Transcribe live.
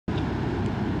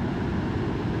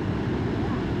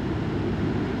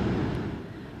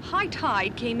high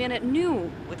tide came in at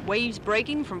noon, with waves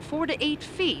breaking from 4 to 8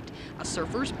 feet, a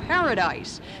surfer's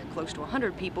paradise. Close to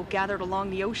 100 people gathered along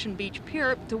the Ocean Beach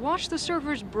Pier to watch the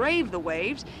surfers brave the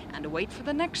waves and to wait for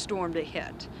the next storm to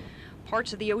hit.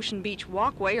 Parts of the Ocean Beach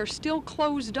walkway are still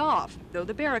closed off, though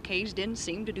the barricades didn't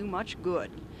seem to do much good.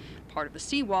 Part of the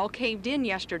seawall caved in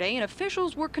yesterday, and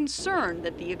officials were concerned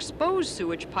that the exposed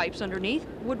sewage pipes underneath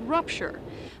would rupture.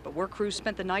 But work crews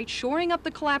spent the night shoring up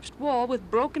the collapsed wall with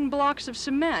broken blocks of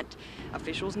cement.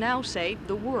 Officials now say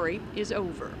the worry is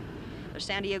over. The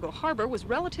San Diego Harbor was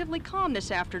relatively calm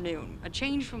this afternoon, a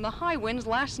change from the high winds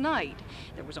last night.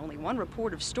 There was only one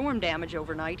report of storm damage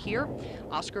overnight here.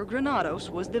 Oscar Granados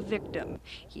was the victim.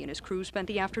 He and his crew spent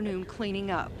the afternoon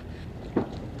cleaning up.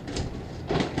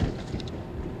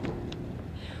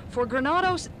 For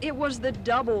Granados, it was the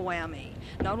double whammy.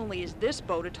 Not only is this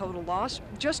boat a total loss,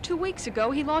 just 2 weeks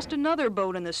ago he lost another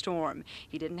boat in the storm.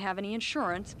 He didn't have any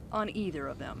insurance on either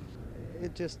of them.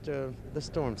 It just, the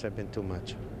storms have been too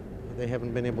much. They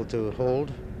haven't been able to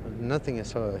hold. Nothing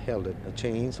has held it,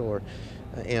 chains or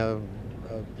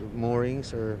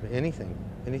moorings or anything.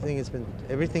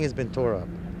 Everything has been tore up.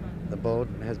 The boat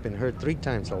has been hurt 3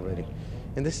 times already,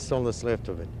 and this is all that's left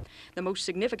of it. The most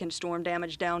significant storm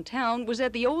damage downtown was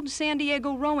at the old San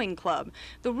Diego Rowing Club.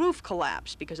 The roof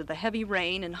collapsed because of the heavy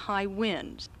rain and high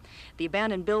winds. The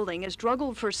abandoned building has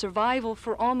struggled for survival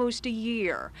for almost a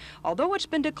year. Although it's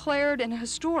been declared an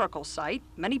historical site,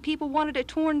 many people wanted it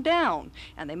torn down,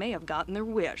 and they may have gotten their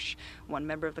wish. One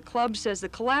member of the club says the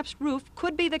collapsed roof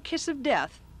could be the kiss of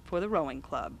death for the rowing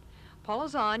club. Paula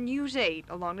Zahn, News 8,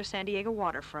 along the San Diego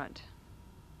waterfront.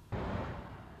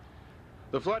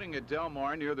 The flooding at Del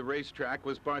Mar near the racetrack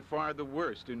was by far the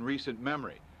worst in recent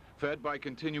memory. Fed by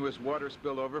continuous water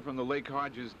spillover from the Lake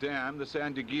Hodges Dam, the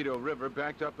San Dieguito River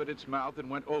backed up at its mouth and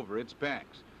went over its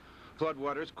banks.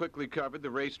 Floodwaters quickly covered the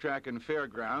racetrack and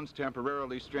fairgrounds,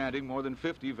 temporarily stranding more than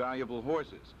 50 valuable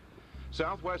horses.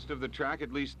 Southwest of the track,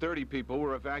 at least 30 people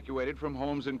were evacuated from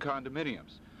homes and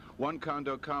condominiums. One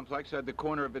condo complex had the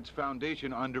corner of its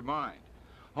foundation undermined.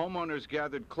 Homeowners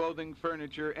gathered clothing,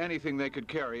 furniture, anything they could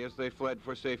carry as they fled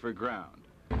for safer ground.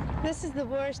 This is the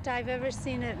worst I've ever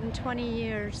seen it in 20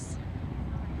 years.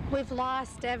 We've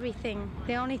lost everything.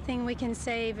 The only thing we can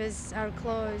save is our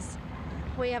clothes.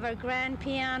 We have our grand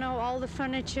piano, all the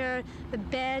furniture, the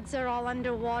beds are all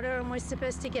underwater, and we're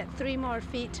supposed to get 3 more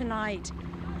feet tonight,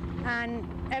 and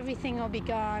everything will be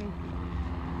gone.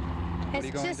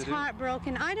 It's just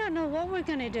heartbroken. I don't know what we're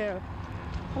going to do.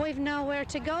 We've nowhere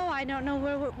to go. I don't know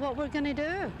what we're going to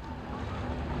do.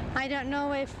 I don't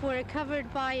know if we're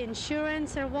covered by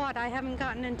insurance or what. I haven't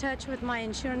gotten in touch with my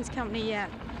insurance company yet,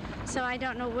 so I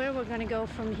don't know where we're going to go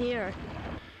from here.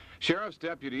 Sheriff's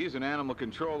deputies and animal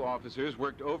control officers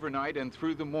worked overnight and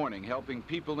through the morning, helping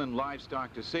people and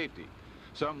livestock to safety.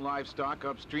 Some livestock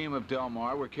upstream of Del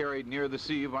Mar were carried near the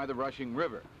sea by the rushing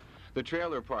river. The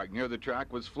trailer park near the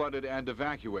track was flooded and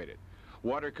evacuated.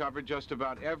 Water covered just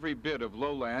about every bit of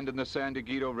lowland in the San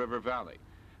Dieguito River Valley.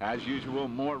 As usual,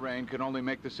 more rain can only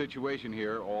make the situation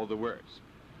here all the worse.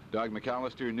 Doug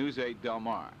McAllister, News 8, Del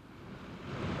Mar.